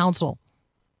in his counsel?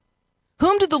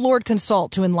 Whom did the Lord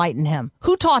consult to enlighten him?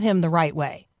 Who taught him the right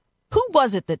way? Who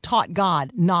was it that taught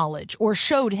God knowledge, or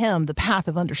showed him the path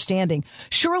of understanding?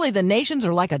 Surely the nations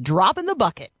are like a drop in the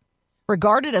bucket.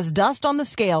 Regarded as dust on the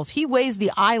scales, he weighs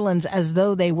the islands as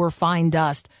though they were fine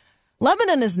dust.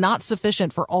 Lebanon is not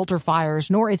sufficient for altar fires,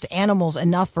 nor its animals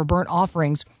enough for burnt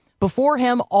offerings. Before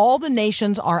him, all the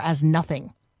nations are as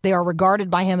nothing. They are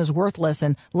regarded by him as worthless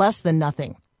and less than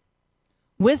nothing.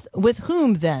 With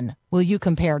whom, then, will you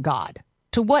compare God?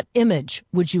 To what image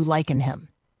would you liken him?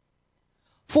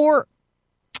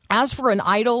 As for an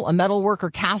idol, a metal worker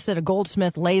casts it, a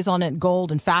goldsmith lays on it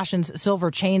gold and fashions silver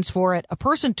chains for it. A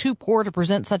person too poor to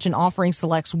present such an offering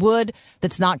selects wood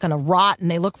that's not going to rot,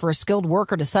 and they look for a skilled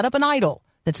worker to set up an idol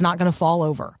that's not going to fall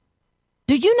over.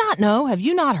 Do you not know? Have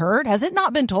you not heard? Has it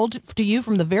not been told to you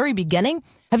from the very beginning?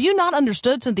 Have you not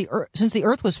understood since the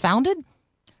earth was founded?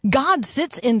 God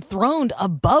sits enthroned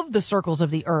above the circles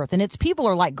of the earth, and its people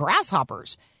are like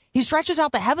grasshoppers. He stretches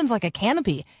out the heavens like a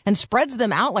canopy and spreads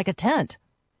them out like a tent.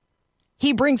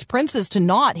 He brings princes to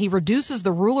naught. He reduces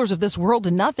the rulers of this world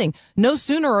to nothing. No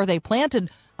sooner are they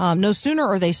planted, no sooner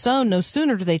are they sown, no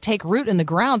sooner do they take root in the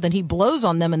ground than he blows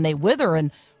on them and they wither, and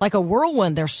like a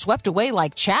whirlwind, they're swept away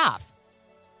like chaff.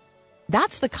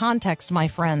 That's the context, my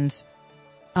friends,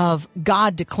 of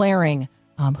God declaring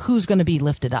who's going to be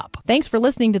lifted up. Thanks for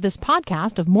listening to this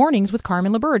podcast of Mornings with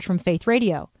Carmen LaBerge from Faith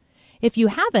Radio. If you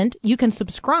haven't, you can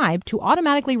subscribe to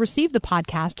automatically receive the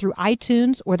podcast through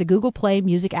iTunes or the Google Play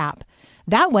Music app.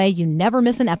 That way you never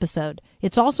miss an episode.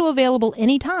 It's also available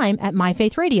anytime at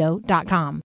myfaithradio.com.